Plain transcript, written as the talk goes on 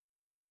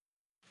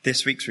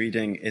This week's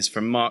reading is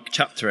from Mark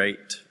chapter 8,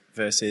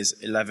 verses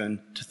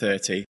 11 to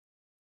 30.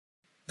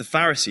 The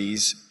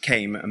Pharisees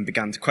came and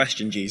began to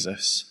question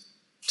Jesus.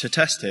 To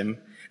test him,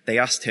 they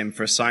asked him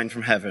for a sign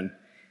from heaven.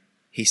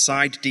 He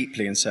sighed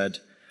deeply and said,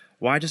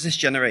 "Why does this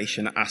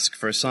generation ask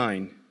for a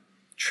sign?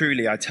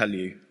 Truly, I tell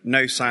you,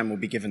 no sign will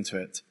be given to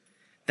it."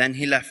 Then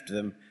he left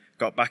them,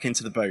 got back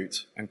into the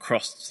boat, and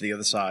crossed to the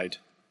other side.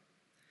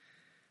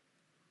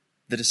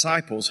 The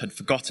disciples had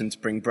forgotten to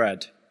bring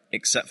bread,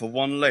 except for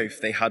one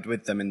loaf they had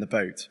with them in the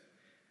boat.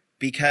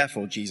 "Be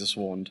careful," Jesus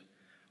warned.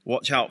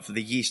 "Watch out for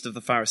the yeast of the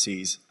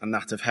Pharisees and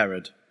that of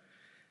Herod."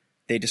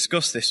 They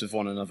discussed this with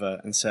one another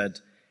and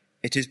said,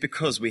 "It is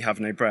because we have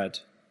no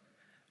bread."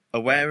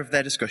 Aware of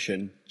their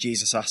discussion,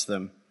 Jesus asked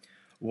them,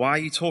 "Why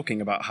are you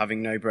talking about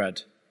having no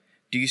bread?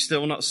 Do you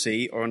still not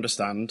see or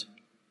understand?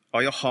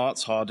 Are your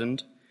hearts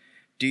hardened?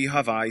 Do you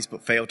have eyes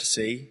but fail to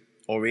see,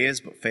 or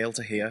ears but fail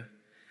to hear?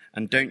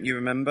 And don't you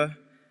remember?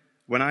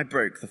 When I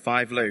broke the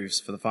 5 loaves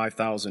for the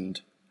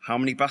 5,000, how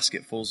many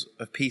basketfuls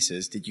of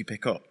pieces did you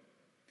pick up?"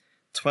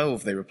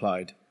 12, they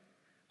replied.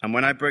 "And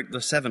when I broke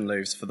the 7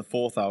 loaves for the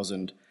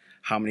 4,000,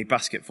 how many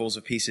basketfuls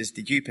of pieces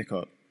did you pick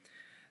up?"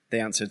 They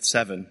answered,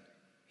 7.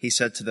 He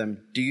said to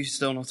them, "Do you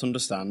still not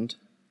understand?"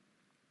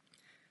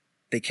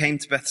 They came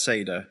to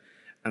Bethsaida,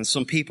 and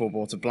some people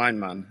brought a blind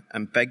man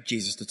and begged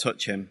Jesus to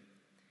touch him.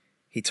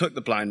 He took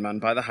the blind man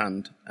by the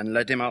hand and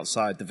led him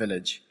outside the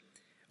village.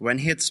 When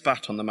he had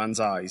spat on the man's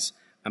eyes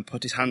and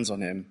put his hands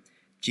on him,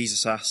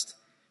 Jesus asked,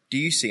 "Do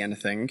you see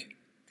anything?"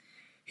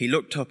 He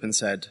looked up and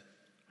said,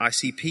 "I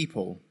see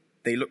people.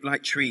 They look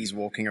like trees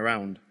walking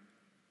around."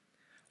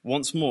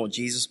 Once more,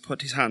 Jesus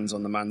put his hands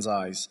on the man's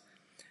eyes.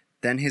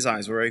 Then his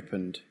eyes were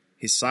opened,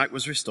 his sight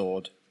was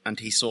restored,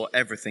 and he saw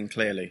everything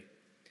clearly.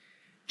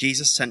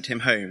 Jesus sent him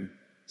home,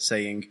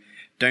 saying,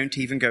 "Don't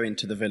even go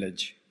into the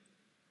village."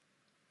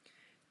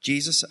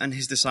 Jesus and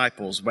his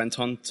disciples went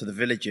on to the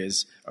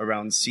villages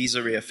around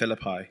Caesarea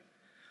Philippi.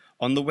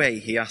 On the way,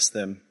 he asked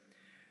them,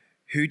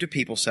 "Who do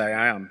people say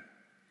I am?"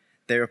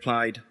 They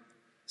replied,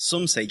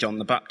 "Some say John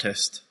the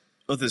Baptist,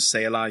 others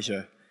say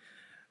Elijah,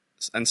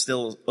 and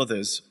still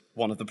others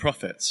one of the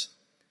prophets."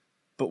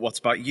 "But what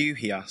about you?"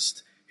 he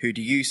asked. "Who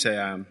do you say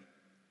I am?"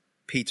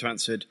 Peter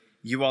answered,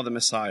 "You are the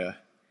Messiah."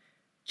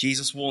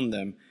 Jesus warned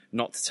them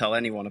not to tell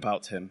anyone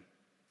about him.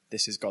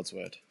 This is God's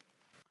word.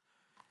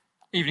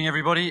 Evening,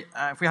 everybody.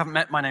 If we haven't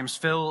met, my name's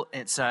Phil.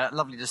 It's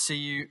lovely to see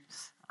you,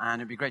 and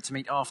it'd be great to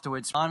meet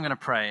afterwards. I'm going to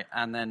pray,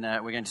 and then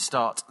we're going to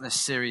start this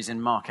series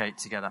in Mark 8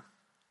 together.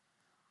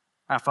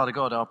 Our Father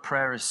God, our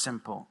prayer is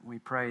simple. We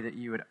pray that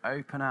you would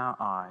open our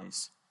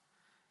eyes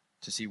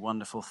to see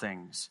wonderful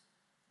things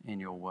in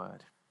your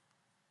word.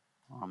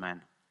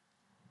 Amen.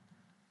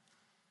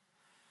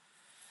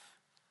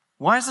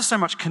 Why is there so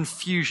much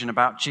confusion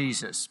about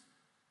Jesus?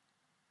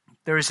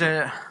 There is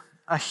a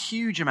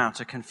huge amount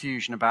of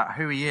confusion about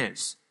who he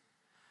is.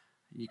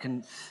 You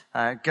can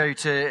go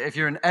to, if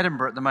you're in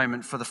Edinburgh at the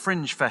moment for the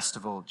Fringe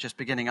Festival, just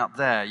beginning up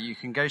there, you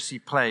can go see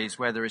plays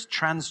where there is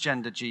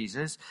transgender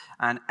Jesus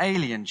and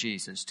alien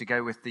Jesus to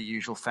go with the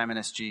usual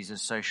feminist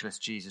Jesus,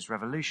 socialist Jesus,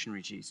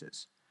 revolutionary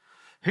Jesus.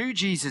 Who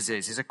Jesus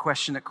is a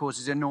question that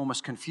causes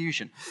enormous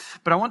confusion.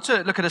 But I want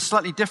to look at a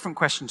slightly different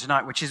question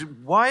tonight, which is,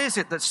 why is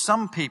it that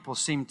some people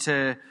seem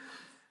to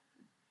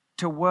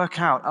work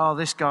out,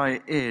 this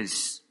guy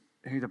is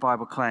who the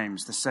Bible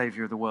claims, the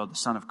Savior of the world, the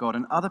Son of God,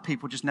 and other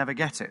people just never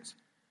get it?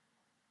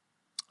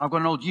 I've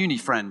got an old uni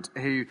friend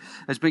who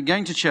has been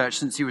going to church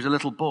since he was a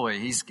little boy.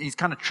 He's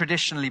kind of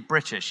traditionally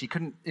British. He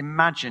couldn't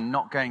imagine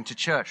not going to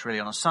church really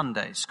on a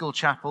Sunday. School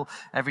chapel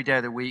every day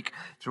of the week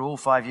through all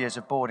 5 years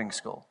of boarding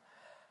school.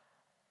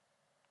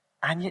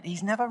 And yet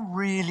he's never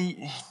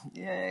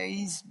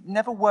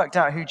worked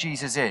out who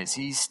Jesus is.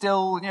 He's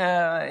still,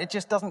 it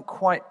just doesn't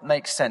quite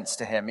make sense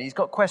to him. He's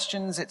got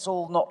questions, it's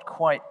all not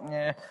quite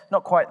there.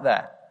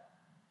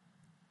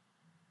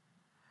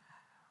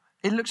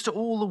 It looks to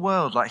all the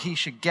world like he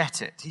should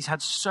get it. He's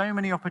had so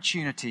many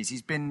opportunities.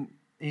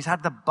 He's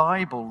had the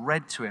Bible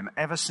read to him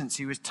ever since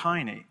he was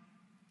tiny.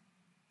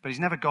 But he's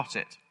never got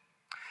it.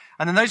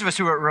 And then those of us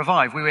who were at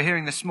Revive, we were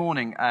hearing this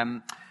morning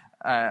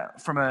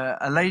from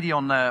a lady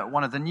on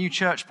one of the new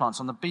church plants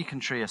on the Beacon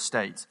Tree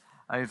estate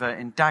over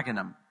in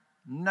Dagenham.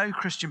 No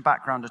Christian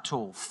background at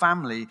all.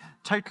 Family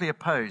totally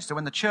opposed. So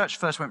when the church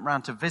first went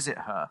round to visit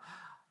her,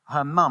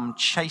 her mum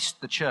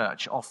chased the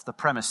church off the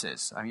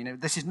premises. I mean,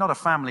 this is not a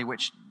family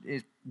which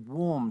is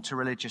warm to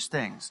religious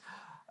things.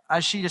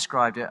 As she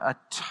described it, a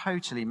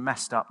totally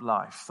messed up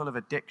life, full of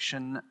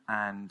addiction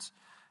and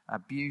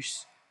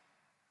abuse.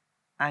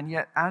 And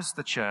yet, as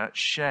the church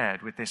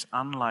shared with this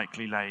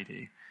unlikely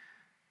lady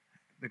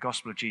the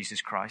gospel of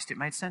Jesus Christ, it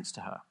made sense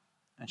to her.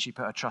 And she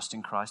put her trust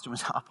in Christ and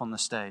was up on the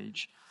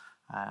stage.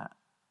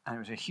 And it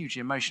was a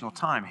hugely emotional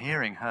time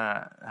hearing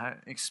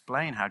her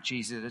explain how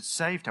Jesus had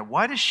saved her.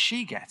 Why does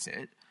she get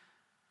it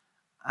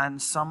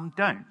and some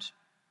don't?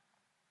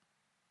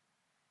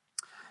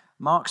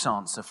 Mark's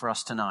answer for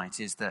us tonight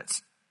is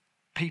that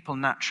people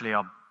naturally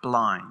are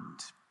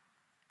blind,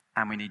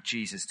 and we need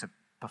Jesus to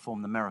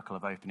perform the miracle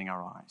of opening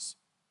our eyes.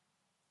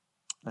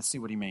 Let's see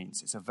what he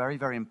means. It's a very,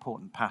 very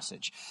important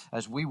passage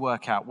as we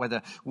work out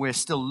whether we're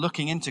still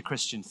looking into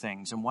Christian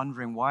things and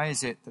wondering why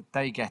is it that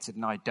they get it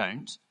and I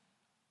don't,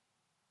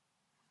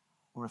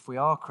 or if we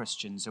are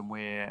Christians and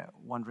we're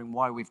wondering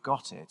why we've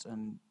got it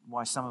and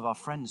why some of our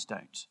friends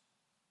don't.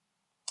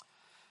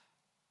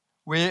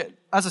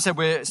 As I said,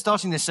 we're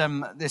starting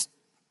this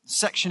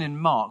section in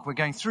Mark. We're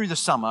going through the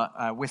summer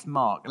with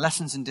Mark,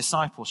 Lessons in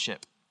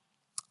Discipleship.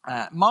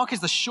 Mark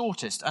is the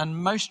shortest and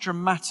most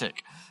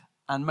dramatic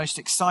and most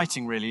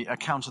exciting, really,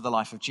 account of the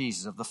life of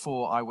Jesus, of the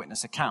 4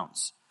 eyewitness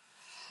accounts.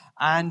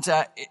 And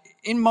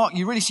in Mark,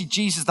 you really see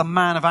Jesus, the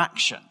man of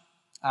action.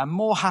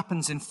 More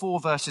happens in 4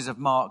 verses of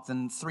Mark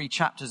than 3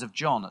 chapters of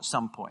John at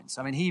some points.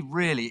 I mean,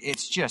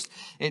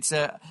 it's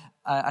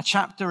a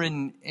chapter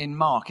in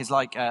Mark is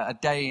like a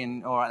day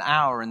or an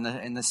hour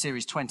in the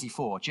series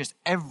 24. Just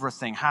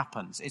everything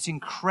happens. It's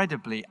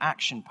incredibly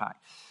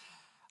action-packed.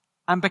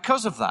 And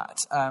because of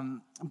that,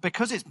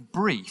 because it's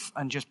brief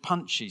and just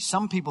punchy,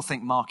 some people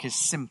think Mark is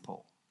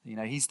simple. You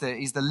know, he's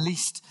the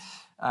least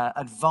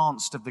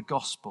advanced of the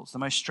Gospels, the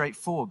most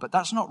straightforward. But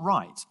that's not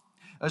right.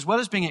 As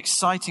well as being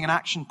exciting and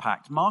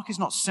action-packed, Mark is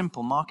not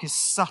simple. Mark is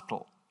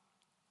subtle.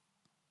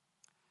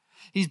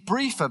 He's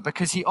briefer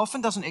because he often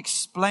doesn't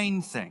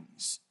explain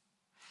things.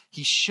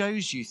 He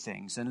shows you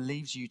things and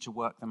leaves you to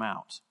work them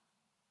out.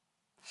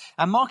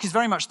 And Mark is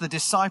very much the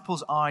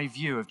disciples' eye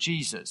view of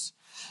Jesus.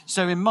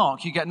 So in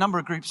Mark, you get a number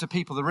of groups of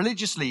people. The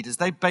religious leaders,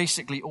 they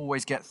basically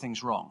always get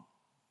things wrong,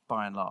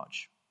 by and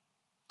large.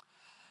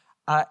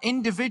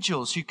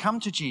 Individuals who come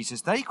to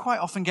Jesus, they quite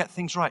often get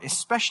things right,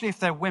 especially if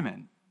they're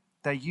women.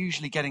 They're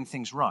usually getting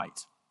things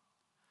right.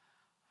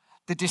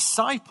 The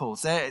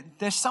disciples,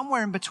 they're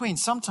somewhere in between.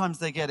 Sometimes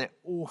they get it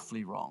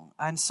awfully wrong,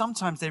 and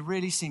sometimes they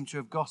really seem to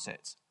have got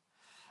it.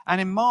 And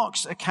in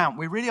Mark's account,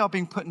 we really are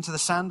being put into the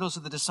sandals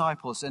of the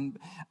disciples, and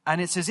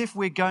it's as if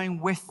we're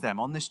going with them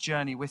on this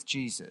journey with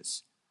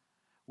Jesus,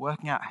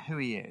 working out who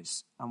he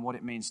is and what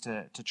it means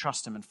to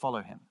trust him and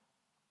follow him.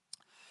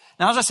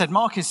 Now, as I said,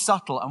 Mark is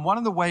subtle, and one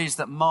of the ways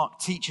that Mark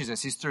teaches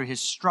us is through his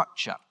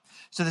structure.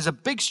 So there's a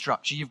big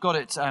structure. You've got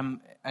it,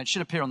 it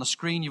should appear on the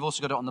screen. You've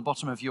also got it on the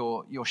bottom of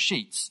your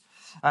sheets.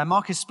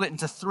 Mark is split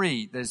into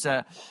 3. There's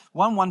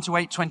 1 to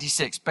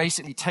 8:26,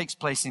 basically takes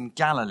place in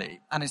Galilee,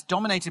 and it's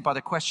dominated by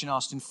the question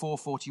asked in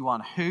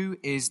 4:41, who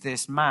is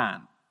this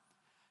man?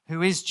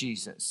 Who is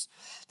Jesus?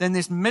 Then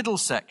this middle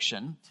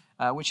section,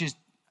 which is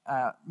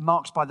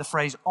marked by the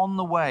phrase on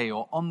the way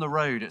or on the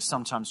road, it's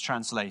sometimes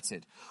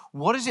translated.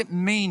 What does it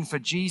mean for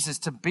Jesus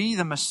to be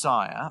the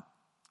Messiah,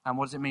 and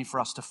what does it mean for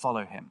us to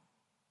follow him?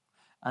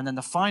 And then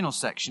the final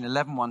section,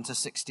 11:1 to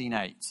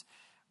 16:8,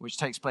 which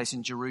takes place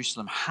in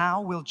Jerusalem.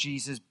 How will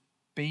Jesus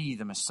be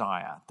the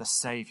Messiah, the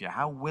Savior?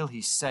 How will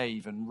he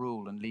save and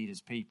rule and lead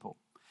his people?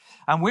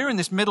 And we're in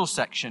this middle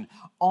section,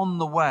 on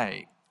the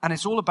way. And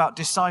it's all about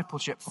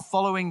discipleship,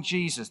 following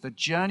Jesus, the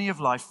journey of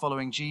life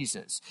following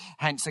Jesus.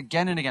 Hence,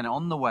 again and again,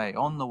 on the way,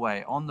 on the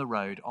way, on the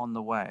road, on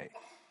the way.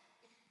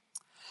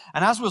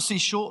 And as we'll see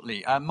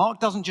shortly, Mark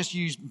doesn't just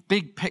use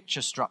big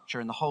picture structure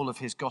in the whole of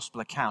his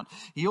gospel account.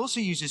 He also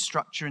uses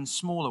structure in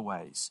smaller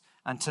ways.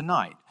 And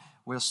tonight,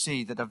 we'll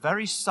see that a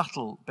very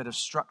subtle bit of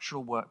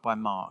structural work by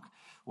Mark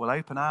will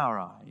open our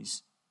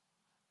eyes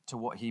to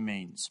what he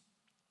means.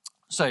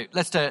 So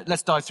let's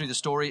dive through the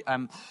story.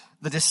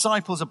 The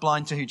disciples are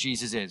blind to who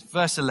Jesus is.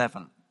 Verse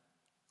 11.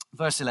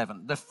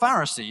 The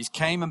Pharisees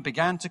came and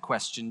began to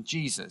question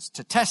Jesus.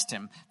 To test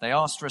him, they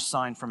asked for a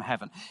sign from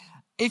heaven.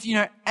 If you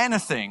know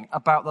anything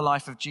about the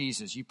life of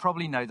Jesus, you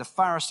probably know the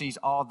Pharisees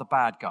are the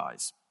bad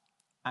guys.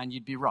 And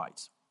you'd be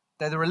right.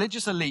 They're the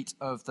religious elite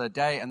of the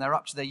day, and they're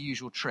up to their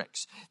usual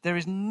tricks. There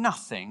is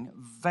nothing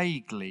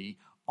vaguely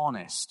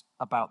honest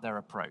about their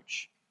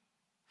approach.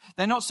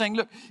 They're not saying,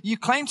 look, you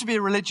claim to be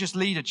a religious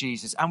leader,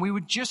 Jesus, and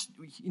we just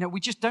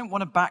don't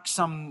want to back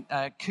some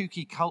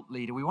kooky cult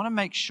leader. We want to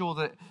make sure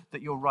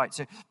that you're right.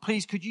 So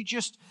please, could you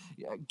just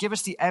give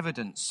us the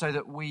evidence so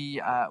that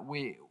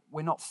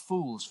we're not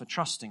fools for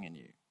trusting in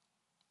you?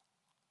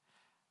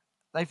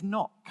 They've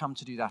not come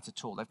to do that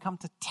at all. They've come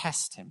to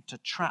test him, to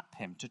trap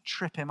him, to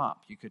trip him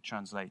up, you could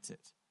translate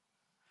it.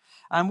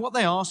 And what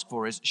they ask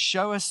for is,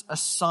 show us a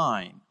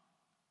sign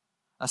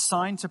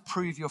to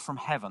prove you're from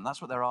heaven.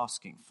 That's what they're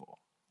asking for.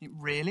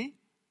 Really?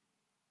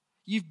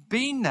 You've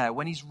been there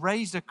when he's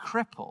raised a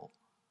cripple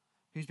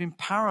who's been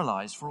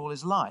paralyzed for all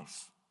his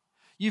life.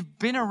 You've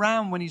been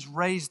around when he's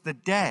raised the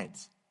dead.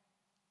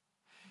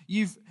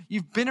 You've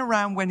been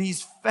around when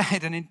he's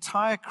fed an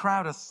entire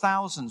crowd of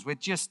thousands with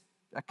just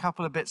a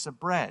couple of bits of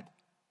bread.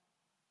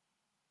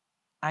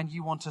 And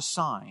you want a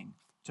sign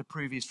to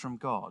prove he's from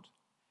God.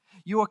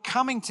 You are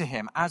coming to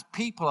him as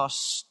people are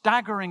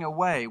staggering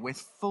away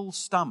with full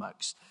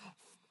stomachs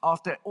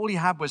after all he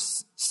had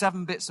was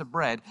 7 bits of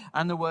bread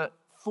and there were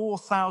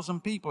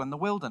 4,000 people in the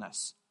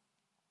wilderness.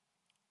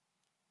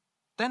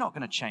 They're not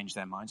going to change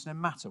their minds no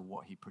matter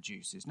what he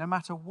produces, no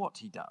matter what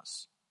he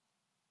does.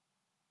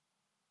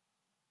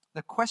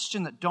 The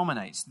question that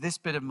dominates this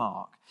bit of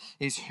Mark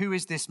is, who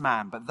is this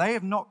man? But they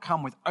have not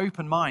come with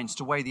open minds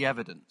to weigh the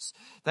evidence.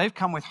 They've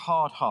come with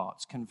hard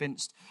hearts,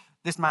 convinced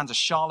This man's a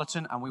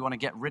charlatan and we want to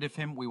get rid of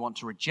him. We want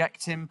to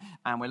reject him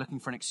and we're looking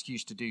for an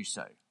excuse to do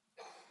so.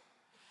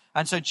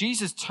 And so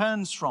Jesus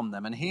turns from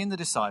them and he and the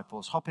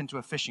disciples hop into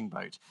a fishing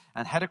boat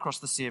and head across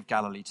the Sea of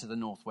Galilee to the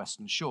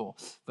northwestern shore.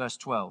 Verse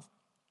 12.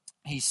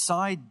 He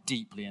sighed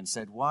deeply and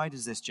said, "Why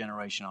does this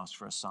generation ask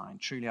for a sign?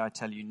 Truly I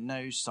tell you,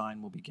 no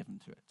sign will be given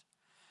to it."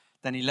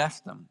 Then he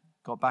left them,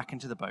 got back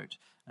into the boat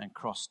and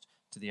crossed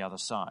to the other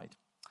side.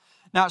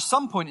 Now, at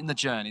some point in the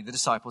journey, the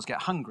disciples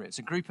get hungry. It's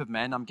a group of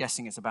men. I'm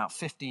guessing it's about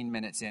 15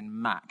 minutes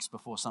in max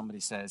before somebody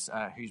says,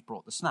 who's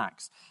brought the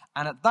snacks?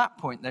 And at that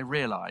point, they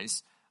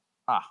realize,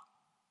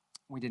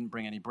 we didn't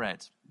bring any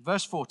bread.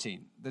 Verse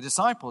 14, the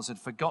disciples had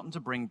forgotten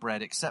to bring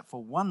bread except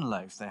for one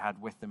loaf they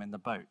had with them in the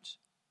boat.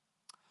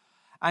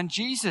 And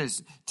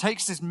Jesus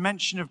takes this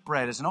mention of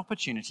bread as an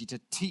opportunity to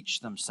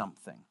teach them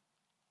something.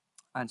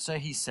 And so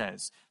he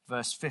says,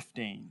 verse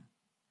 15,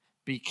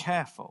 "Be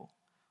careful.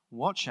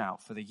 Watch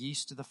out for the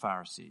yeast of the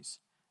Pharisees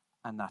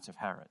and that of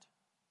Herod."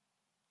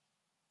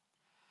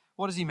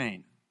 What does he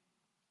mean?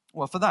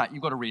 Well, for that,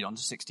 you've got to read on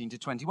to 16 to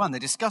 21. They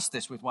discussed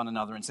this with one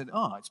another and said,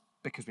 it's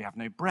because we have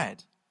no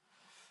bread.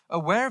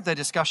 Aware of their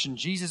discussion,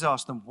 Jesus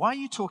asked them, "Why are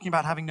you talking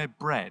about having no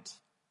bread?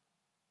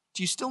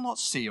 Do you still not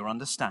see or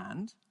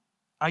understand?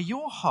 Are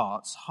your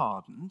hearts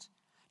hardened?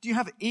 Do you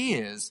have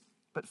ears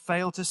but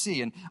fail to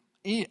see, and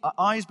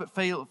eyes but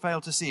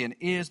fail to see, and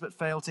ears but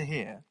fail to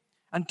hear?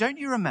 And don't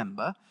you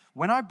remember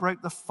when I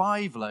broke the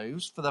 5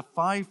 loaves for the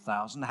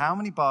 5,000, how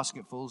many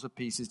basketfuls of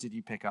pieces did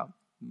you pick up?"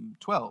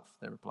 12,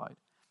 they replied.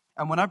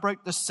 "And when I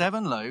broke the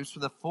 7 loaves for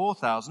the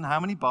 4,000, how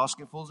many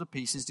basketfuls of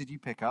pieces did you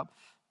pick up?"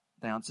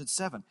 They answered,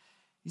 7.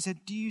 He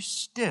said, "Do you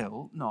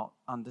still not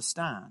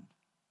understand?"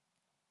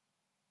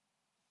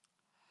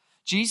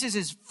 Jesus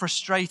is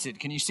frustrated,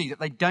 can you see, that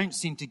they don't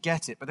seem to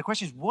get it. But the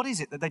question is, what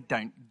is it that they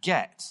don't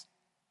get?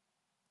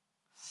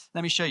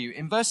 Let me show you.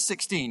 In verse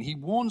 16, he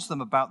warns them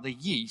about the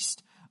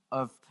yeast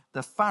of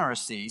the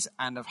Pharisees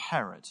and of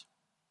Herod.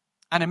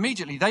 And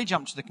immediately they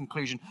jump to the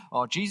conclusion,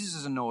 Jesus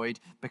is annoyed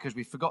because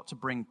we forgot to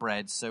bring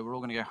bread, so we're all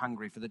going to go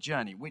hungry for the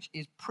journey, which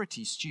is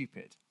pretty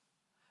stupid.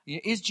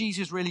 Is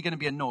Jesus really going to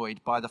be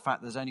annoyed by the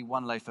fact there's only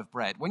 1 loaf of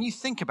bread? When you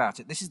think about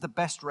it, this is the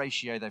best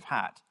ratio they've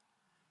had.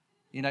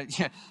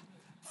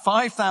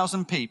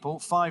 5,000 people,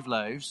 5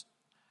 loaves,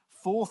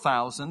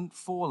 4,000,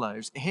 4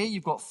 loaves. Here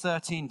you've got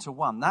 13 to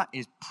 1. That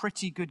is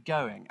pretty good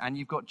going. And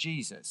you've got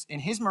Jesus. In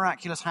his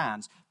miraculous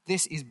hands,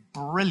 this is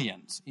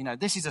brilliant.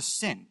 This is a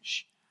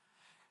cinch.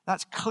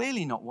 That's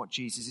clearly not what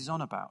Jesus is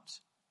on about.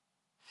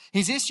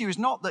 His issue is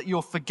not that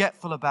you're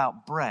forgetful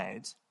about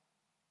bread.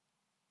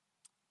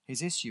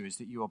 His issue is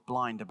that you are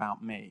blind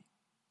about me.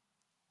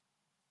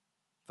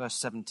 Verse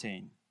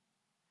 17.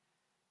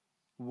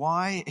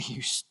 "Why are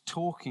you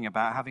talking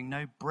about having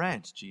no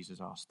bread?" Jesus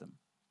asked them.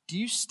 "Do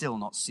you still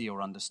not see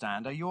or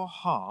understand? Are your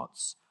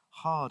hearts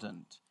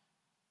hardened?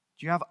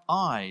 Do you have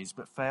eyes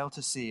but fail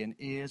to see and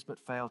ears but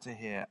fail to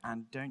hear?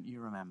 And don't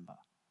you remember?"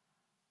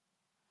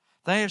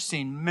 They have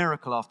seen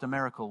miracle after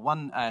miracle.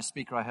 One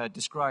speaker I heard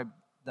describe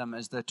them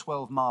as the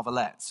 12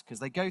 marvelettes, because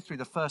they go through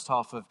the first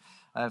half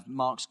of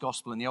Mark's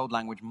gospel in the old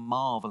language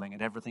marveling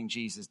at everything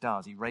Jesus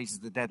does. He raises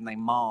the dead and they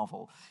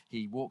marvel.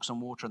 He walks on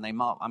water and they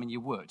marvel. I mean,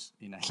 you would,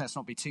 let's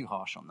not be too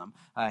harsh on them.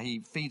 He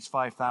feeds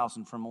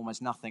 5,000 from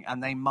almost nothing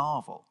and they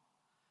marvel.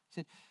 He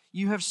said,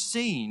 "You have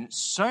seen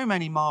so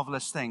many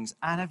marvelous things,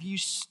 and have you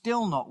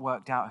still not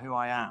worked out who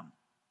I am?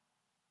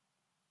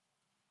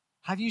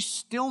 Have you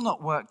still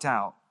not worked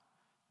out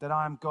that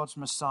I am God's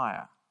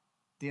Messiah,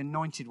 the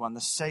anointed one,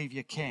 the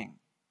Savior King?"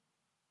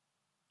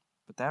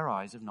 But their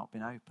eyes have not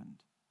been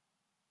opened.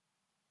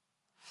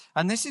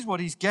 And this is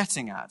what he's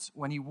getting at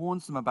when he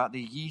warns them about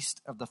the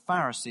yeast of the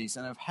Pharisees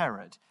and of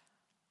Herod.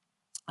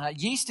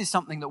 Yeast is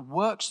something that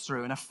works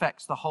through and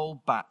affects the whole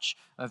batch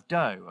of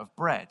dough, of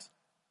bread.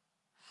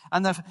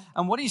 And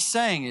what he's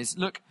saying is,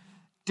 look,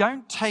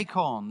 don't take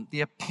on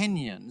the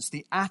opinions,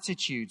 the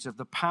attitudes of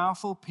the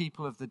powerful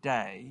people of the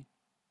day,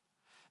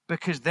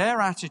 because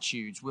their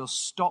attitudes will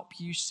stop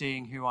you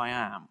seeing who I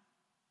am.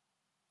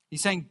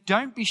 He's saying,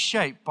 don't be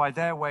shaped by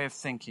their way of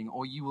thinking,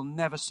 or you will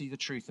never see the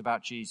truth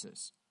about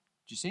Jesus.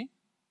 Do you see?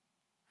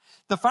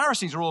 The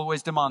Pharisees are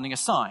always demanding a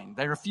sign.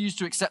 They refuse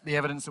to accept the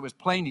evidence that was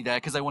plainly there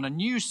because they want a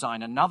new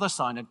sign, another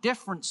sign, a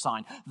different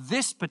sign,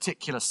 this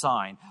particular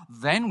sign.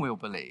 Then we'll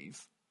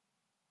believe.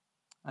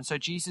 And so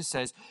Jesus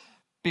says,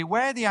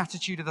 beware the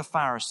attitude of the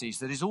Pharisees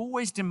that is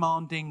always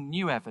demanding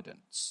new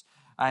evidence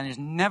and is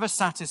never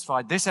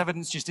satisfied. This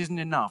evidence just isn't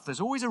enough. There's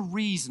always a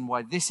reason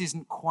why this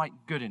isn't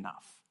quite good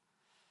enough.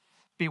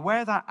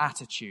 Beware that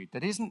attitude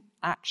that isn't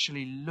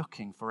actually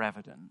looking for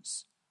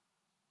evidence,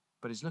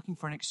 but is looking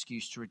for an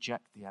excuse to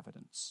reject the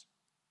evidence.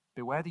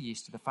 Beware the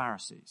yeast of the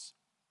Pharisees.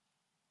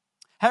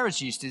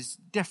 Herod's yeast is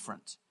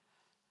different.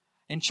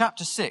 In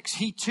chapter 6,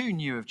 he too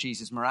knew of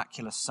Jesus'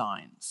 miraculous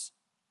signs.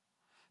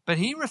 But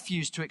he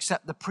refused to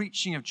accept the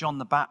preaching of John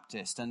the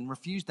Baptist and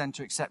refused then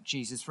to accept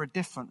Jesus for a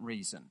different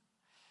reason.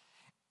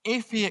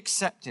 If he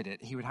accepted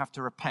it, he would have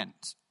to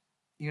repent.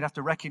 He would have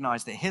to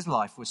recognize that his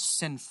life was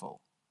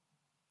sinful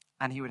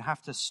and he would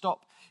have to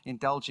stop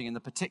indulging in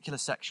the particular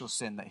sexual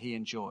sin that he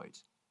enjoyed.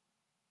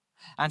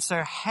 And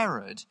so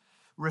Herod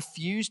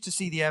refused to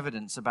see the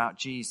evidence about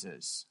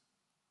Jesus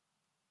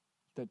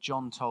that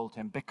John told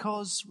him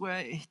because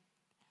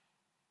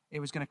it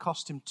was going to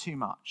cost him too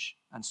much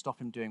and stop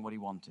him doing what he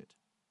wanted.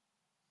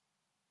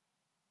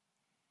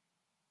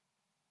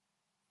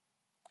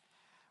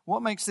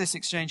 What makes this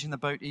exchange in the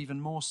boat even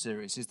more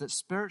serious is that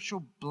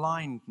spiritual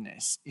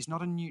blindness is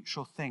not a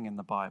neutral thing in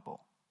the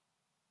Bible.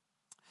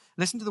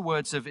 Listen to the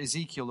words of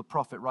Ezekiel the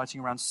prophet writing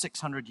around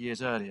 600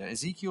 years earlier.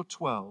 Ezekiel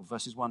 12,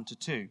 verses 1 to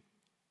 2.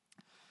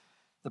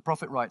 The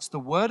prophet writes, "The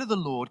word of the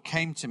Lord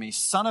came to me,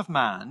 Son of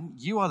man,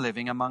 you are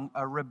living among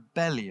a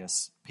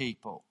rebellious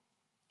people.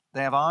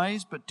 They have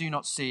eyes but do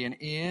not see, and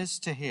ears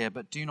to hear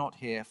but do not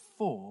hear,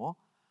 for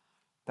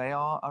they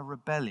are a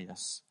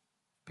rebellious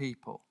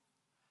people.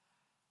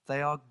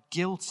 They are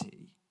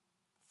guilty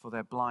for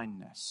their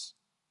blindness."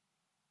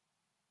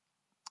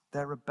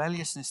 Their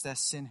rebelliousness, their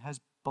sin has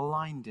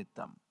blinded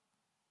them.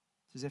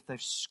 It's as if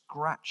they've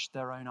scratched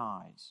their own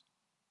eyes.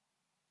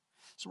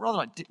 It's rather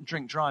like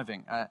drink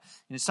driving.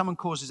 Someone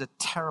causes a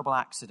terrible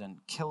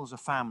accident, kills a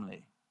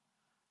family,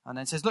 and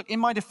then says, "Look,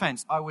 in my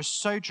defense, I was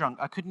so drunk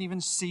I couldn't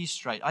even see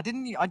straight.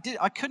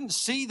 I couldn't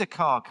see the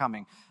car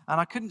coming, and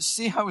I couldn't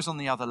see I was on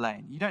the other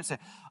lane." You don't say,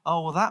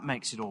 "Oh, well, that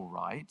makes it all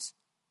right."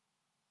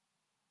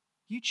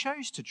 You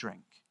chose to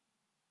drink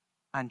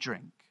and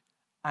drink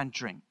and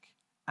drink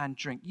and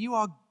drink. You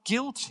are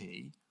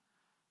guilty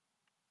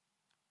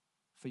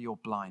for your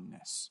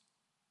blindness.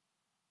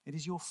 It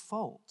is your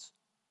fault.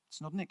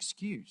 It's not an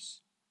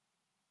excuse.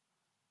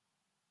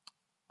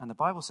 And the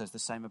Bible says the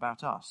same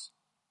about us.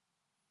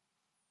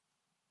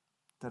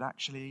 That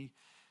actually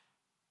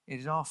it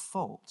is our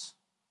fault.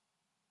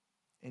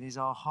 It is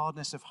our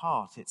hardness of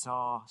heart. It's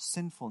our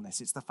sinfulness.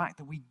 It's the fact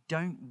that we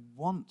don't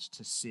want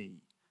to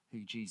see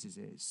who Jesus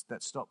is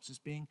that stops us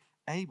being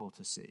able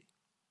to see.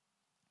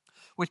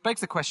 Which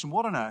begs the question,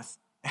 what on earth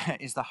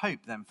is the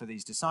hope then for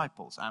these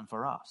disciples and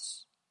for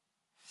us?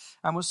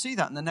 And we'll see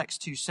that in the next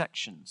two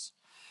sections.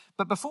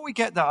 But before we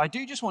get there, I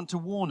do just want to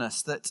warn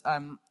us that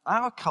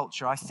our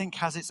culture, I think,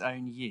 has its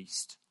own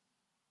yeast.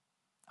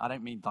 I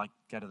don't mean like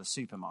go to the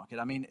supermarket.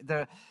 I mean,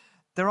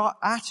 there are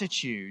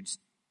attitudes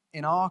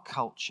in our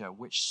culture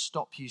which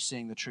stop you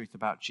seeing the truth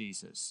about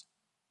Jesus.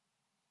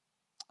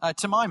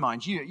 To my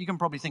mind, you can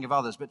probably think of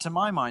others, but to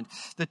my mind,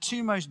 the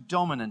two most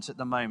dominant at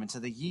the moment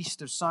are the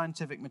yeast of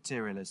scientific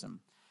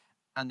materialism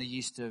and the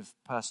yeast of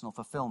personal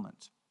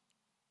fulfillment.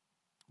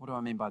 What do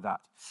I mean by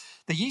that?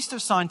 The yeast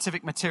of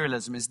scientific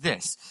materialism is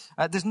this.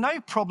 There's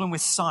no problem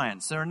with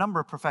science. There are a number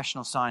of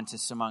professional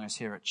scientists among us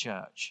here at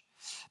church.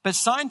 But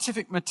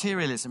scientific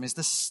materialism is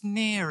the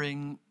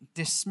sneering,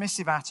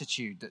 dismissive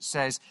attitude that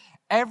says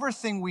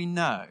everything we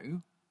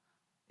know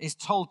is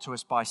told to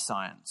us by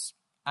science.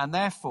 And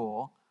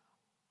therefore,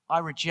 I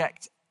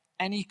reject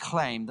any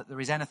claim that there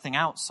is anything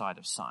outside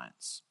of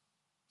science.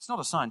 It's not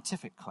a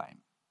scientific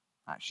claim.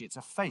 Actually, it's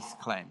a faith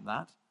claim,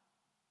 that.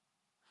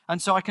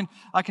 And so I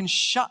can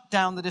shut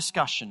down the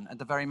discussion at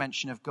the very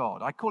mention of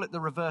God. I call it the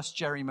reverse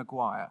Jerry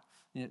Maguire.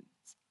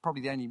 It's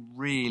probably the only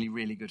really,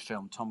 really good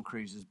film Tom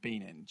Cruise has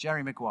been in.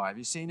 Jerry Maguire, have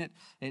you seen it?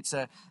 There's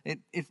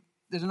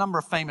a number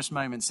of famous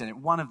moments in it.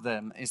 One of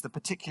them is the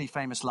particularly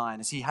famous line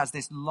as he has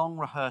this long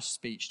rehearsed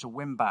speech to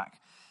win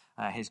back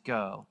his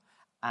girl.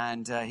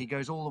 And he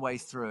goes all the way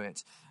through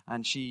it.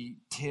 And she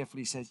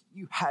tearfully says,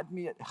 "You had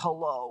me at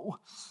hello.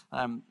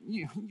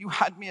 You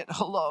had me at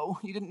hello.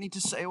 You didn't need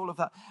to say all of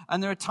that."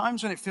 And there are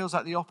times when it feels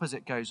like the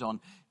opposite goes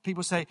on.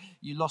 People say,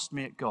 "You lost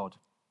me at God.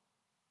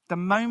 The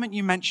moment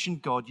you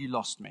mentioned God, you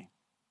lost me.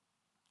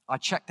 I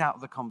checked out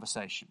of the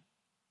conversation."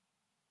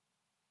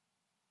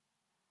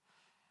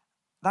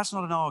 That's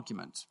not an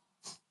argument.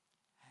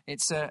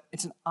 It's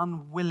an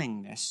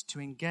unwillingness to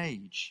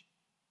engage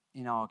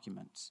in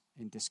argument,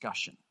 in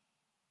discussion.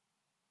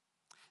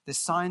 The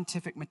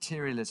scientific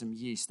materialism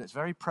yeast that's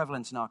very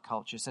prevalent in our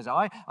culture says,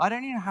 I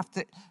don't even have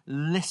to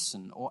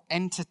listen or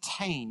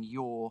entertain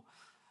your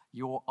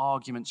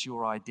arguments,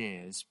 your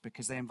ideas,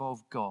 because they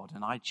involve God,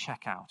 and I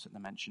check out at the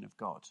mention of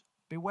God.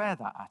 Beware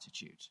that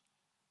attitude.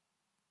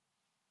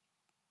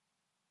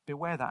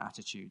 Beware that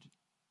attitude.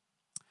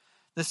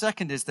 The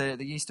second is the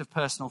yeast of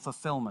personal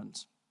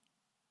fulfillment.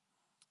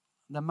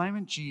 The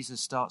moment Jesus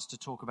starts to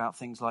talk about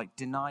things like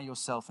deny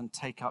yourself and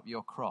take up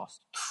your cross,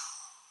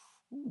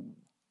 ooh.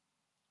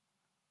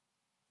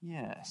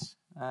 Yes.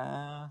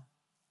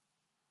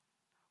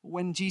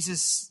 When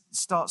Jesus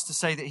starts to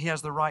say that he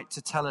has the right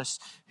to tell us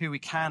who we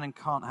can and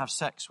can't have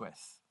sex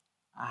with,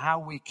 how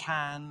we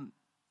can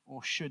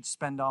or should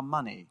spend our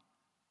money,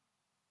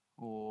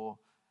 or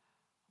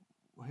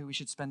who we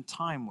should spend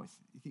time with,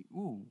 you think,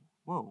 ooh,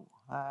 whoa,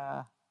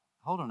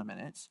 hold on a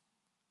minute.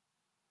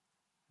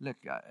 Look,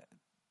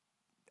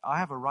 I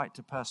have a right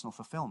to personal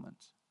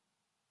fulfillment.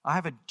 I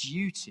have a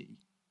duty.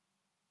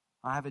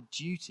 I have a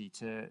duty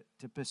to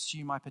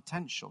pursue my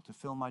potential, to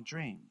fill my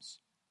dreams.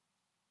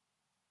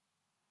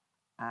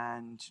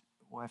 And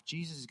well, if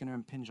Jesus is going to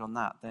impinge on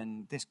that,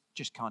 then this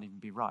just can't even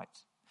be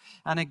right.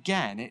 And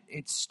again,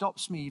 it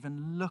stops me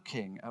even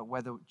looking at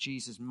whether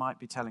Jesus might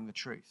be telling the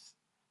truth.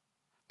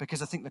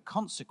 Because I think the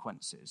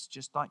consequences,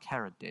 just like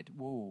Herod did,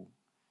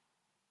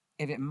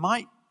 if it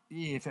might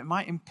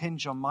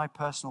impinge on my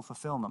personal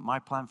fulfillment, my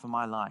plan for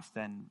my life,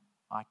 then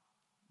I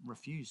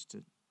refuse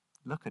to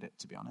look at it,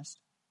 to be honest.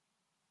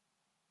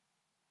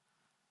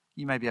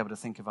 You may be able to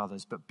think of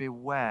others, but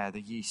beware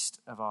the yeast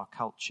of our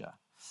culture.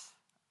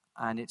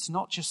 And it's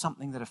not just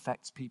something that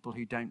affects people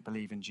who don't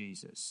believe in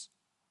Jesus.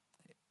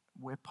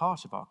 We're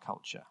part of our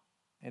culture.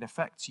 It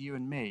affects you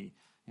and me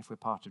if we're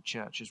part of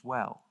church as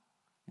well,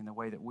 in the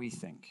way that we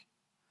think.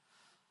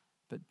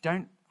 But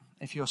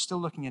if you're still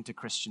looking into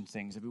Christian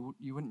things, if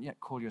you wouldn't yet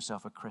call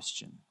yourself a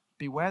Christian,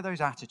 beware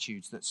those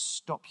attitudes that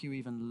stop you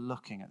even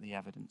looking at the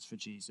evidence for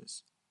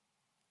Jesus.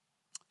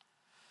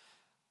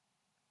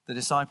 The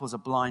disciples are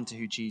blind to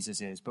who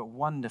Jesus is, but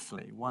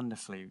wonderfully,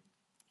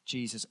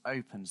 Jesus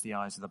opens the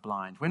eyes of the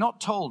blind. We're not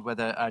told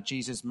whether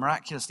Jesus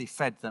miraculously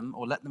fed them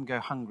or let them go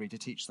hungry to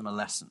teach them a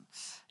lesson.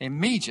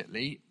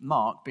 Immediately,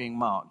 Mark, being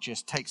Mark,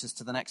 just takes us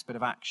to the next bit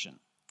of action.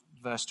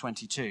 Verse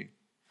 22.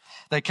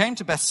 They came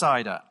to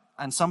Bethsaida,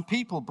 and some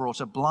people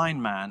brought a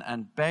blind man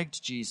and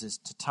begged Jesus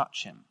to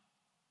touch him.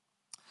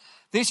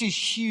 This is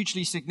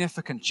hugely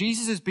significant.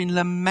 Jesus has been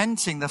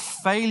lamenting the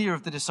failure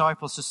of the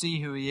disciples to see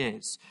who he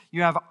is.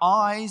 You have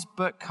eyes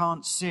but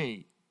can't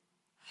see.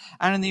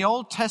 And in the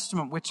Old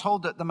Testament, we're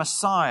told that the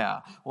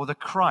Messiah, or the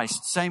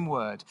Christ, same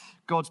word,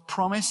 God's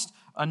promised,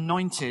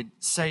 anointed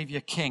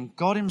Savior King,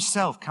 God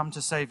himself come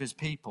to save his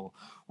people.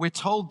 We're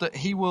told that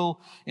he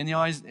will, in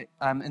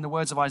the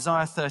words of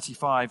Isaiah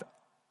 35,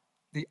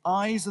 the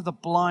eyes of the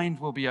blind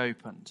will be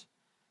opened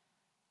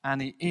and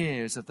the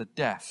ears of the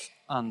deaf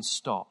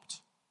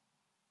unstopped.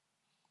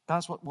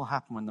 That's what will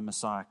happen when the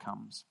Messiah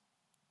comes.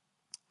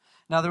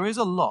 Now, there is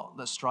a lot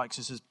that strikes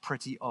us as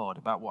pretty odd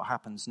about what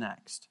happens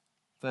next.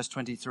 Verse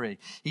 23,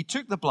 he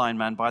took the blind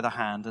man by the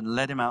hand and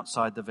led him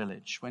outside the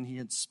village. When he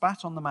had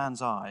spat on the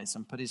man's eyes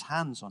and put his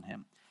hands on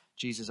him,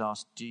 Jesus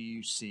asked, "Do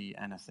you see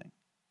anything?"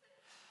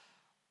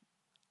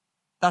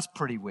 That's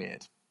pretty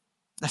weird.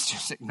 Let's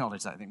just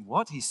acknowledge that. I think,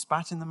 what? He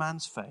spat in the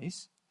man's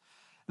face?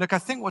 Look, I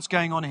think what's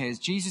going on here is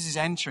Jesus is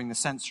entering the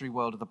sensory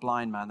world of the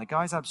blind man. The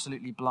guy's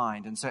absolutely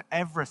blind, and so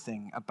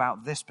everything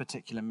about this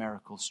particular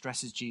miracle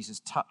stresses Jesus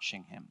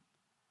touching him.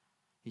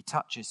 He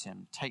touches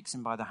him, takes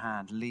him by the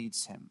hand,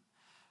 leads him.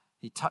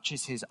 He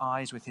touches his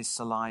eyes with his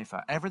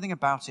saliva. Everything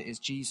about it is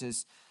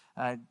Jesus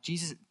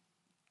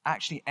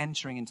actually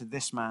entering into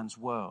this man's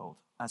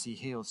world as he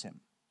heals him.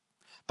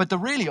 But the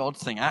really odd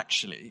thing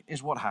actually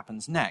is what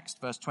happens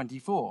next. Verse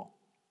 24.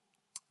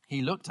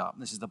 He looked up,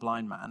 this is the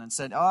blind man, and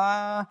said,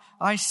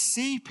 I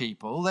see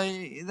people.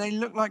 They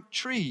look like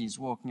trees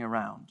walking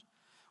around.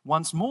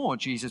 Once more,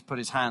 Jesus put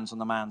his hands on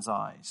the man's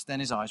eyes. Then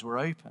his eyes were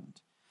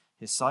opened.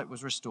 His sight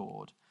was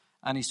restored,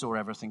 and he saw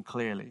everything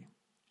clearly.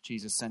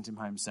 Jesus sent him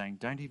home saying,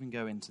 don't even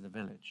go into the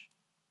village.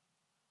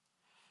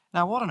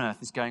 Now, what on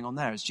earth is going on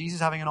there? Is Jesus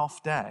having an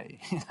off day?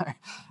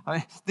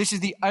 This is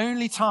the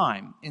only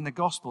time in the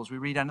Gospels we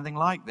read anything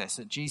like this,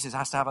 that Jesus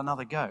has to have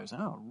another go.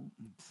 So,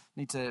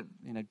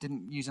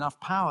 didn't use enough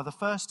power the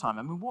first time.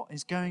 I mean, what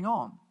is going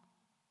on?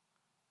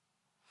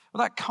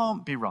 Well, that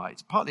can't be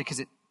right, partly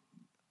because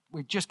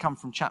we've just come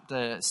from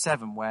chapter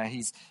 7 where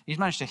he's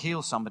managed to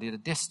heal somebody at a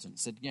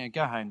distance. Said,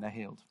 go home, they're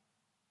healed.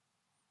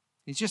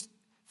 He's just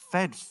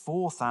fed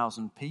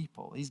 4,000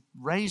 people. He's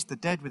raised the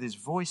dead with his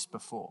voice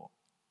before.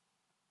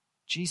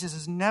 Jesus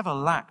has never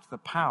lacked the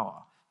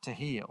power to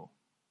heal.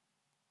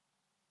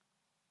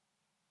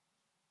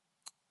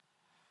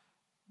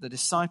 The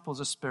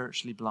disciples are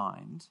spiritually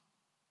blind.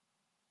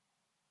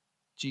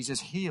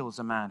 Jesus heals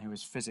a man who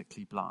is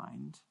physically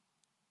blind.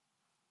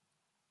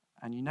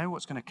 And you know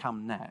what's going to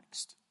come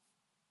next.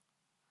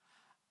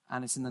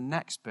 And it's in the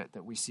next bit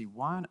that we see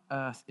why on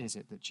earth is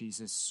it that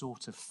Jesus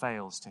sort of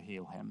fails to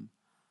heal him,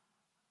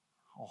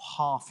 or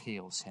half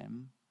heals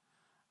him,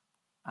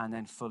 and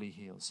then fully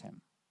heals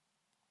him.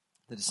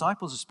 The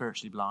disciples are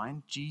spiritually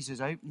blind.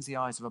 Jesus opens the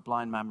eyes of a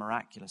blind man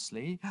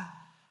miraculously.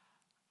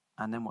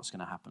 And then what's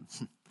going to happen?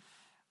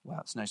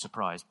 Well, it's no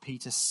surprise.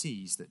 Peter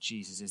sees that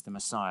Jesus is the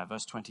Messiah.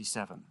 Verse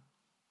 27.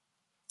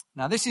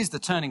 Now, this is the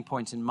turning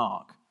point in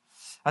Mark.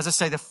 As I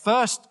say, the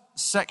first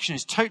section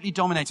is totally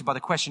dominated by the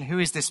question, who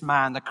is this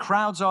man? The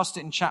crowds asked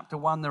it in chapter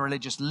 1. The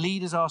religious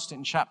leaders asked it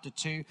in chapter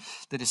 2.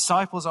 The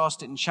disciples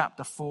asked it in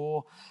chapter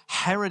 4.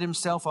 Herod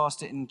himself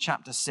asked it in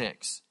chapter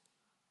 6.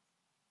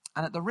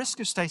 And at the risk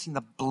of stating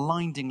the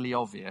blindingly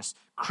obvious,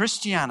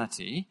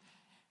 Christianity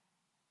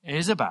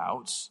is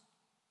about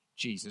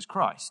Jesus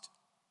Christ.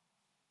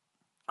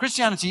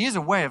 Christianity is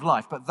a way of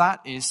life, but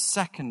that is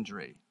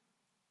secondary.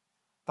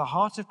 The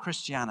heart of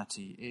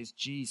Christianity is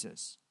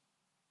Jesus.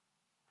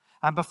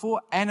 And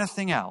before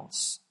anything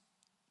else,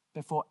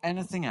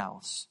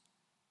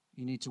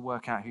 you need to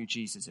work out who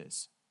Jesus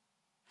is.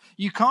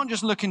 You can't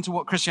just look into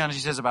what Christianity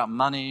says about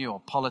money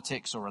or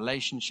politics or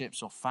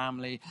relationships or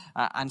family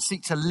and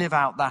seek to live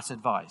out that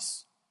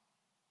advice.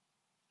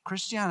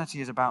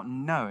 Christianity is about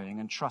knowing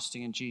and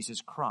trusting in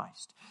Jesus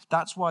Christ.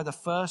 That's why the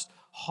first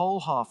whole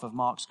half of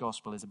Mark's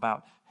gospel is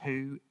about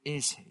who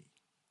is he.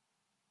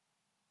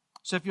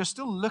 So if you're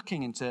still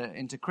looking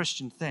into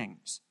Christian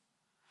things,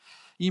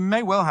 you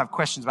may well have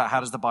questions about how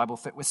does the Bible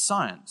fit with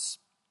science?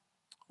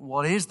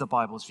 What is the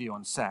Bible's view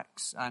on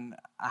sex? And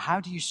how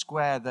do you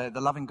square the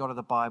loving God of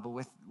the Bible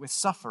with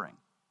suffering?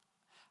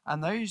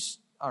 And those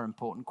are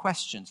important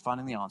questions.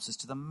 Finding the answers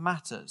to them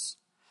matters.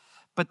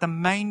 But the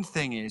main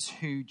thing is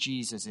who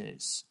Jesus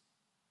is.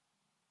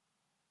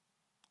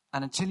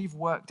 And until you've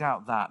worked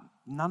out that,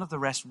 none of the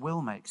rest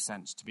will make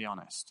sense, to be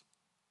honest.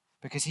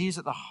 Because he is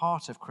at the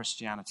heart of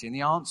Christianity. And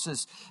the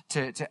answers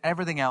to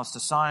everything else, to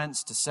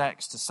science, to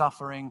sex, to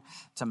suffering,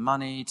 to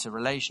money, to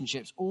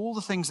relationships, all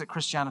the things that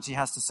Christianity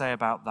has to say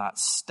about that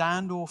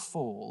stand or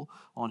fall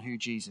on who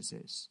Jesus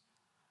is.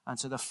 And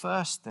so the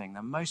first thing,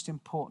 the most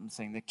important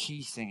thing, the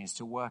key thing is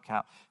to work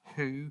out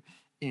who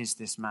is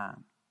this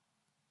man.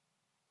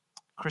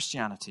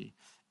 Christianity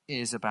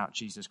is about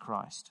Jesus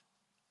Christ.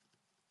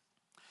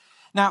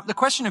 Now, the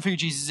question of who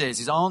Jesus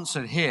is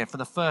answered here for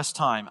the first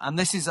time. And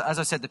this is, as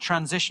I said, the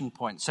transition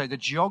point. So the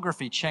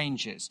geography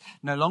changes.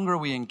 No longer are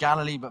we in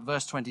Galilee, but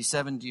verse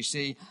 27, do you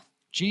see?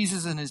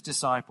 Jesus and his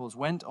disciples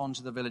went on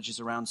to the villages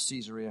around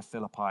Caesarea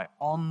Philippi.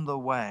 On the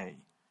way,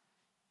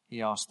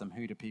 he asked them,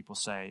 who do people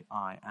say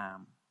I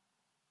am?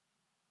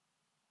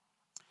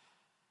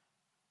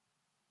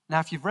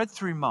 Now, if you've read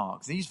through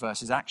Mark, these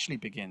verses actually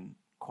begin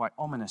quite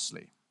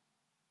ominously.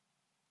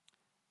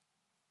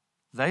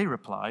 They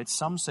replied,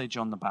 some say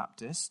John the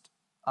Baptist,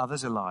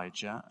 others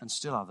Elijah, and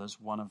still others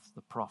one of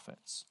the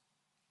prophets.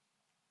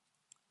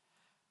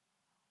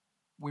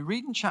 We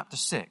read in chapter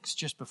 6,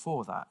 just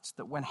before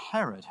that when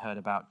Herod heard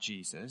about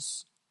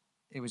Jesus,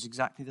 it was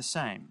exactly the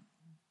same.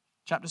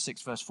 Chapter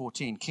 6, verse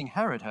 14, King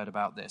Herod heard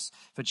about this,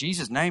 for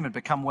Jesus' name had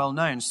become well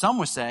known. Some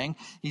were saying,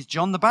 he's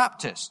John the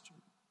Baptist,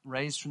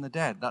 raised from the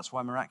dead. That's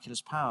why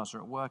miraculous powers are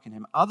at work in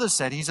him. Others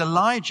said he's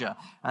Elijah,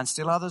 and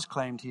still others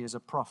claimed he is a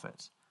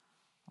prophet,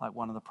 like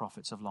one of the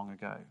prophets of long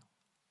ago.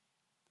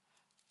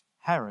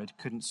 Herod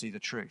couldn't see the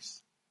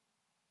truth.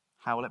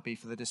 How will it be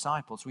for the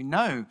disciples? We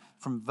know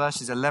from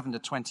verses 11 to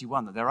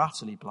 21 that they're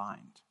utterly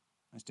blind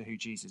as to who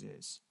Jesus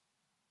is.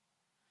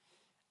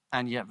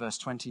 And yet verse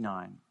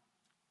 29,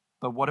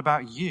 but what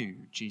about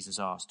you, Jesus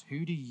asked,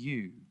 who do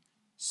you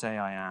say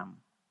I am?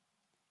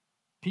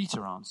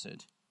 Peter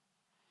answered,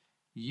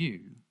 you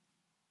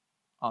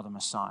are the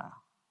Messiah.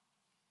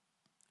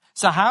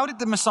 So how did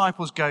the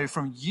disciples go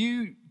from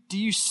you, do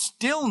you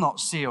still not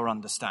see or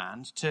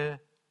understand, to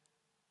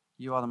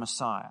you are the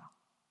Messiah?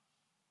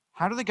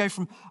 How do they go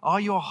from, are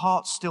your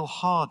hearts still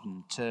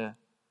hardened, to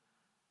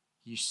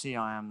you see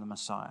I am the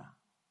Messiah?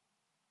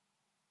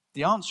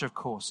 The answer, of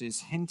course,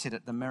 is hinted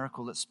at the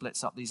miracle that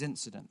splits up these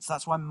incidents.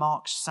 That's why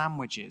Mark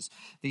sandwiches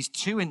these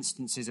two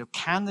instances of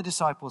can the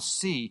disciples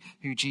see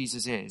who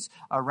Jesus is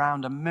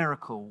around a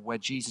miracle where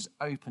Jesus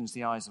opens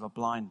the eyes of a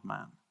blind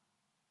man.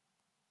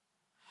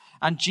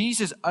 And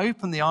Jesus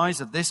opened the eyes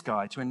of this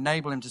guy to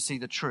enable him to see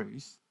the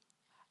truth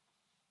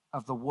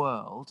of the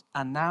world.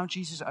 And now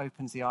Jesus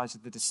opens the eyes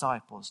of the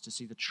disciples to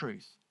see the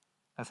truth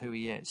of who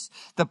he is.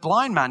 The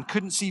blind man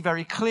couldn't see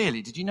very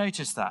clearly. Did you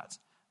notice that?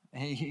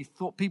 He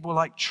thought people were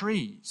like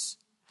trees.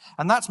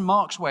 And that's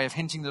Mark's way of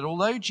hinting that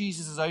although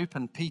Jesus has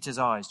opened Peter's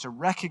eyes to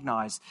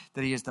recognize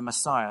that he is the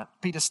Messiah,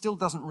 Peter still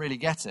doesn't really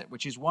get it,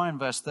 which is why in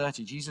verse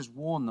 30, Jesus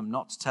warned them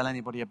not to tell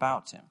anybody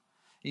about him.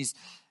 He's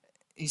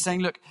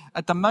saying, look,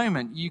 at the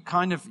moment, you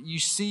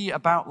see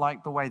about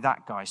like the way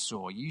that guy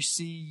saw. You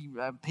see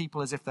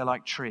people as if they're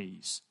like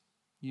trees.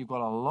 You've got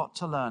a lot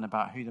to learn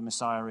about who the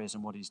Messiah is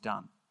and what he's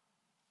done.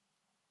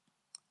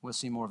 We'll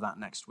see more of that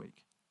next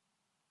week.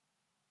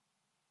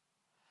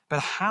 But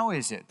how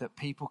is it that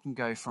people can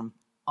go from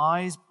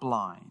eyes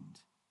blind,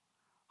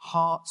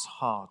 hearts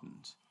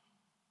hardened,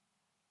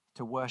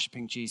 to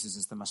worshipping Jesus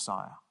as the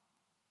Messiah?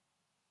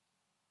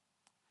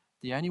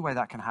 The only way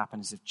that can happen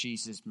is if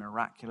Jesus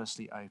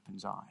miraculously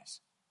opens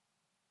eyes.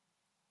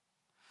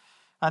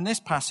 And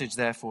this passage,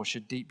 therefore,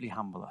 should deeply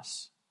humble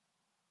us.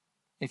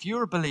 If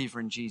you're a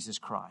believer in Jesus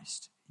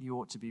Christ, you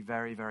ought to be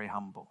very, very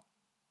humble.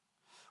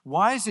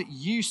 Why is it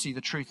you see the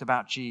truth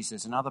about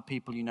Jesus and other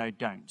people you know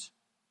don't?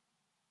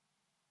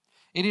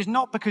 It is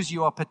not because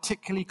you are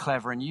particularly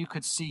clever and you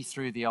could see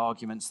through the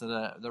arguments that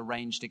are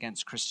ranged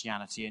against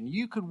Christianity and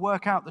you could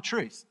work out the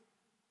truth.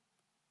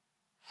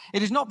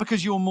 It is not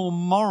because you're more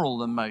moral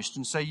than most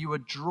and so you are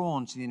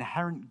drawn to the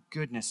inherent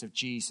goodness of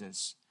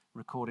Jesus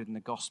recorded in the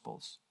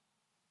Gospels.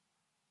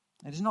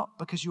 It is not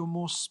because you're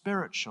more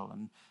spiritual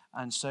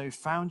and so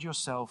found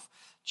yourself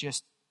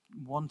just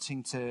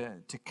wanting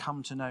to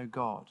come to know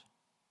God.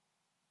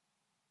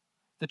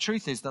 The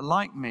truth is that,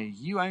 like me,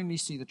 you only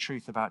see the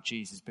truth about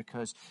Jesus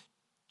because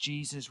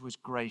Jesus was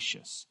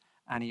gracious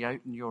and he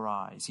opened your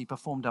eyes. He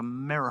performed a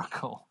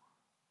miracle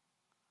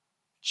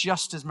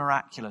just as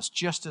miraculous,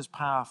 just as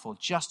powerful,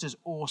 just as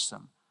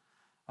awesome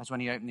as when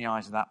he opened the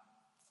eyes of that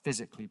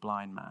physically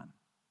blind man.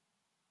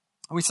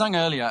 We sang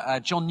earlier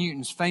John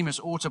Newton's famous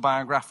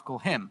autobiographical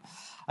hymn,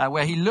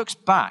 where he looks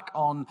back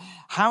on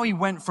how he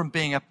went from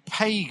being a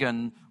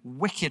pagan,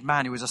 wicked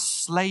man who was a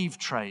slave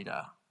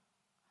trader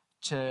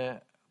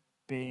to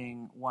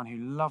being one who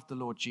loved the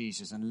Lord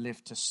Jesus and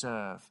lived to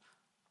serve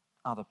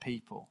other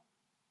people.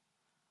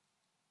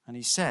 And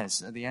he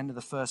says at the end of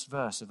the first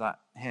verse of that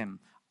hymn,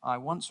 I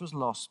once was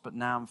lost, but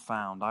now am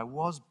found. I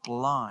was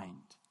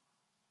blind,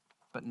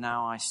 but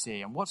now I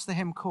see. And what's the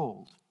hymn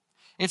called?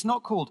 It's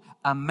not called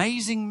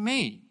Amazing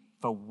Me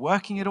for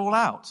working it all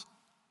out.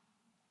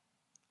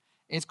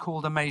 It's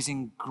called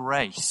Amazing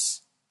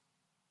Grace.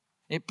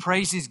 It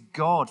praises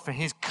God for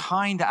his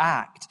kind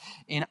act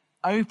in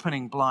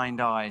opening blind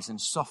eyes and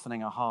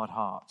softening a hard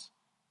heart.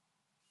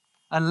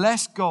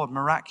 Unless God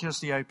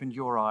miraculously opened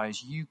your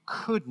eyes, you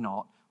could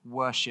not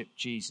worship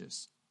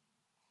Jesus.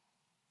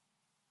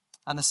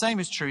 And the same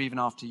is true even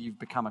after you've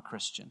become a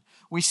Christian.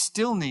 We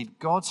still need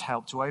God's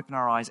help to open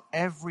our eyes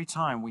every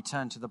time we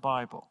turn to the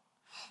Bible.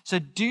 So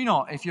do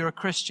not, if you're a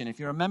Christian, if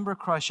you're a member of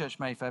Christ Church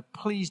Mayfair,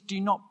 please do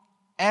not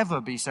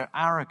ever be so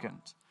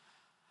arrogant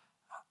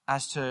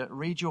as to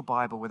read your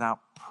Bible without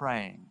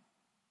praying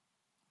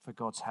for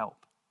God's help.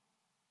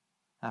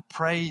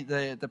 Pray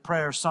the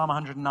prayer of Psalm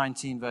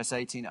 119, verse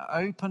 18,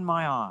 open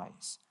my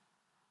eyes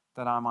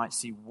that I might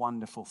see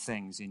wonderful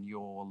things in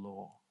your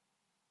law.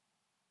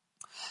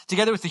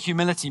 Together with the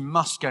humility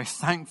must go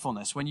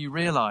thankfulness when you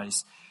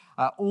realize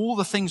all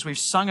the things we've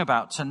sung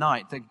about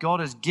tonight that God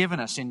has given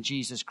us in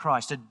Jesus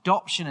Christ.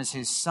 Adoption as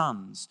his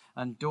sons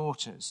and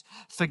daughters.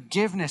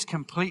 Forgiveness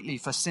completely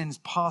for sins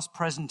past,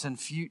 present, and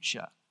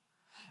future.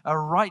 A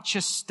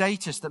righteous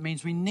status that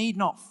means we need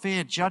not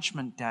fear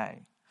judgment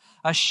day.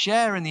 A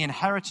share in the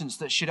inheritance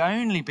that should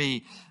only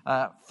be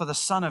for the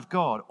Son of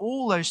God.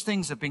 All those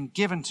things have been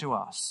given to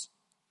us.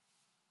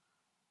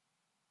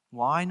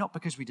 Why? Not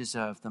because we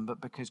deserve them,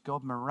 but because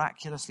God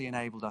miraculously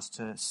enabled us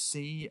to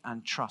see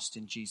and trust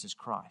in Jesus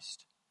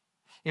Christ.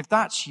 If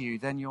that's you,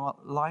 then your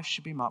life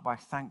should be marked by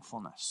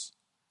thankfulness.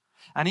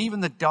 And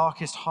even the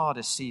darkest,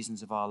 hardest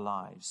seasons of our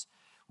lives,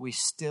 we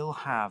still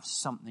have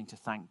something to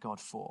thank God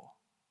for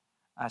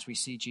as we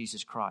see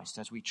Jesus Christ,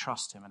 as we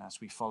trust him, and as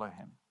we follow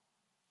him.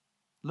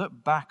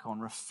 Look back on,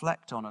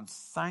 reflect on, and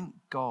thank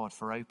God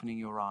for opening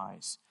your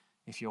eyes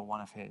if you're one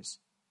of his.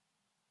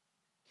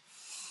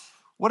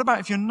 What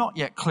about if you're not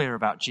yet clear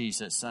about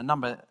Jesus? A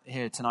number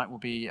here tonight will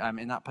be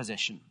in that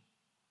position.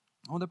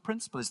 Well, the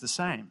principle is the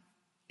same.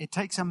 It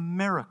takes a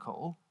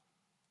miracle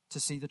to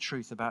see the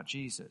truth about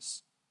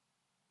Jesus.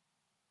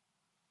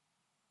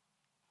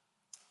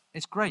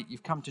 It's great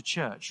you've come to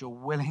church. You're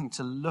willing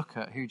to look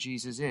at who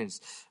Jesus is.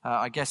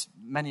 I guess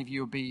many of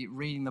you will be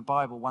reading the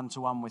Bible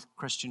one-to-one with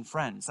Christian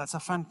friends. That's a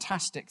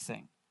fantastic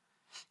thing.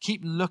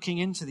 Keep looking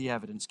into the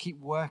evidence. Keep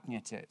working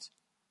at it.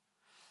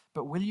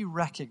 But will you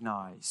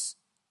recognize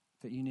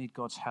that you need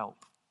God's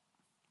help?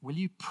 Will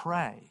you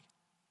pray,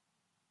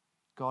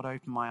 God,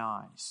 open my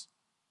eyes?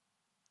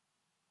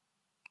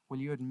 Will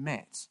you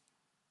admit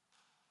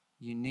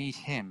you need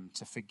him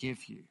to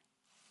forgive you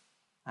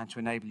and to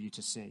enable you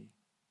to see?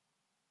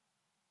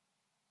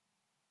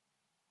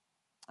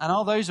 And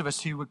are those of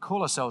us who would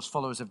call ourselves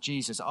followers of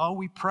Jesus, are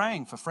we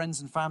praying for friends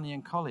and family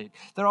and colleagues?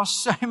 There are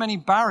so many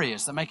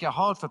barriers that make it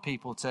hard for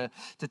people to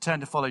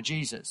turn to follow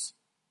Jesus.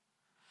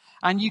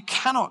 And you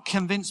cannot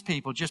convince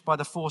people just by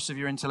the force of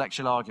your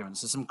intellectual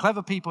arguments. There's some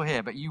clever people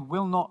here, but you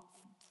will not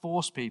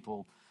force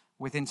people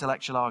with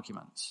intellectual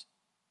arguments.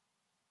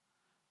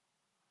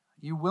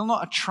 You will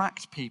not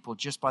attract people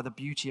just by the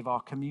beauty of our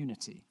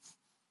community.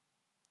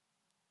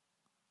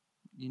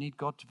 You need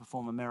God to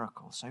perform a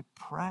miracle. So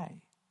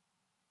pray.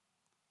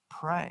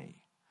 Pray.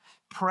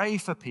 Pray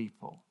for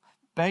people.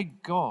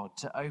 Beg God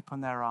to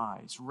open their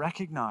eyes.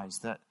 Recognize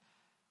that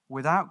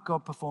without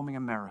God performing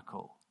a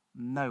miracle,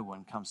 no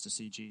one comes to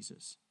see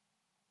Jesus.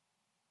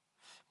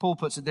 Paul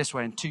puts it this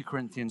way in 2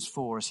 Corinthians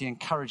 4 as he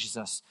encourages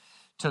us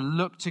to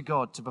look to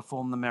God to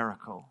perform the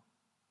miracle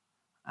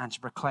and to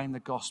proclaim the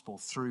gospel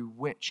through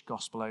which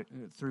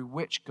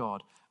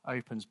God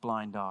opens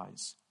blind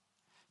eyes.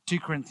 2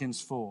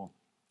 Corinthians 4.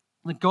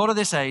 The God of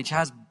this age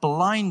has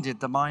blinded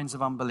the minds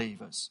of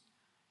unbelievers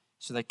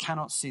so they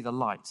cannot see the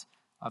light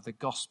of the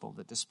gospel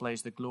that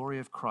displays the glory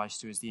of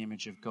Christ, who is the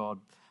image of God.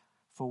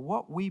 For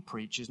what we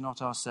preach is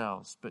not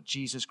ourselves, but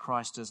Jesus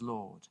Christ as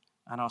Lord,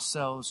 and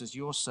ourselves as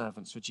your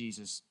servants for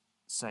Jesus'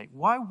 sake.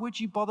 Why would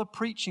you bother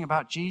preaching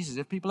about Jesus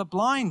if people are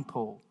blind,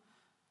 Paul?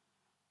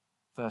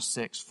 Verse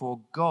 6, for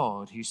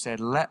God, who said,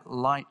 let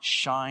light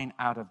shine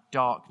out of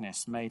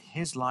darkness, made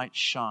his light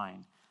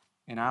shine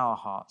in our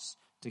hearts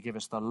to give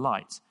us the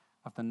light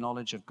of the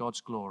knowledge of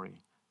God's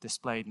glory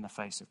displayed in the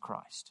face of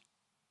Christ.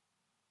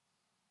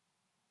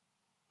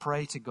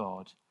 Pray to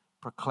God,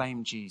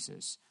 proclaim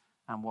Jesus,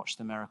 and watch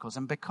the miracles.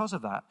 And because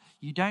of that,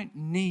 you don't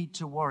need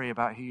to worry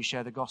about who you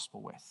share the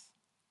gospel with.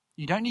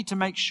 You don't need to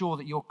make sure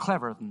that you're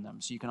cleverer than them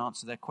so you can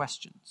answer their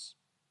questions.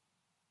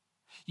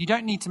 You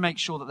don't need to make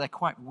sure that they're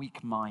quite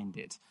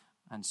weak-minded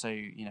and so,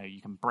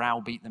 you can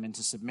browbeat them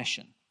into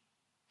submission.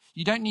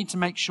 You don't need to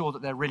make sure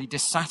that they're really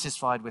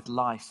dissatisfied with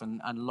life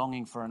and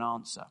longing for an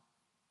answer.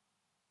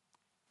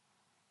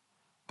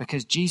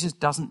 Because Jesus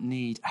doesn't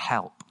need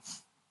help.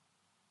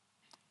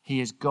 He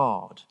is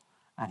God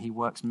and he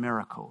works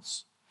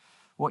miracles.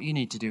 What you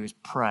need to do is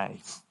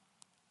pray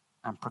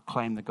and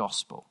proclaim the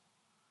gospel.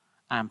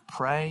 And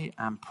pray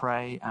and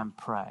pray and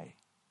pray.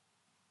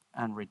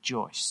 And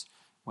rejoice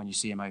when you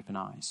see him open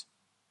eyes.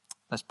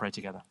 Let's pray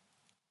together.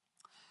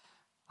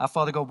 Our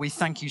Father God, we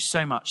thank you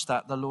so much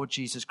that the Lord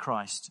Jesus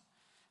Christ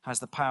has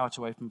the power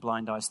to open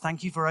blind eyes.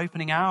 Thank you for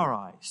opening our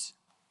eyes.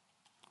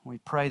 We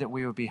pray that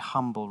we would be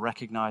humble,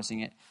 recognizing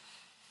it.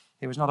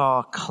 It was not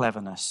our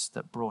cleverness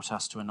that brought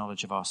us to a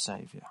knowledge of our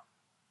Savior.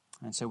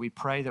 And so we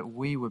pray that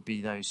we would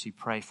be those who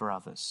pray for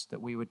others,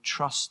 that we would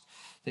trust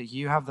that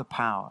you have the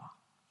power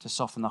to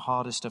soften the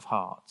hardest of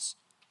hearts,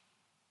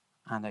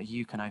 and that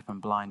you can open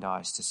blind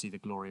eyes to see the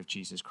glory of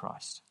Jesus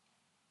Christ.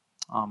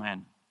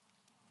 Amen.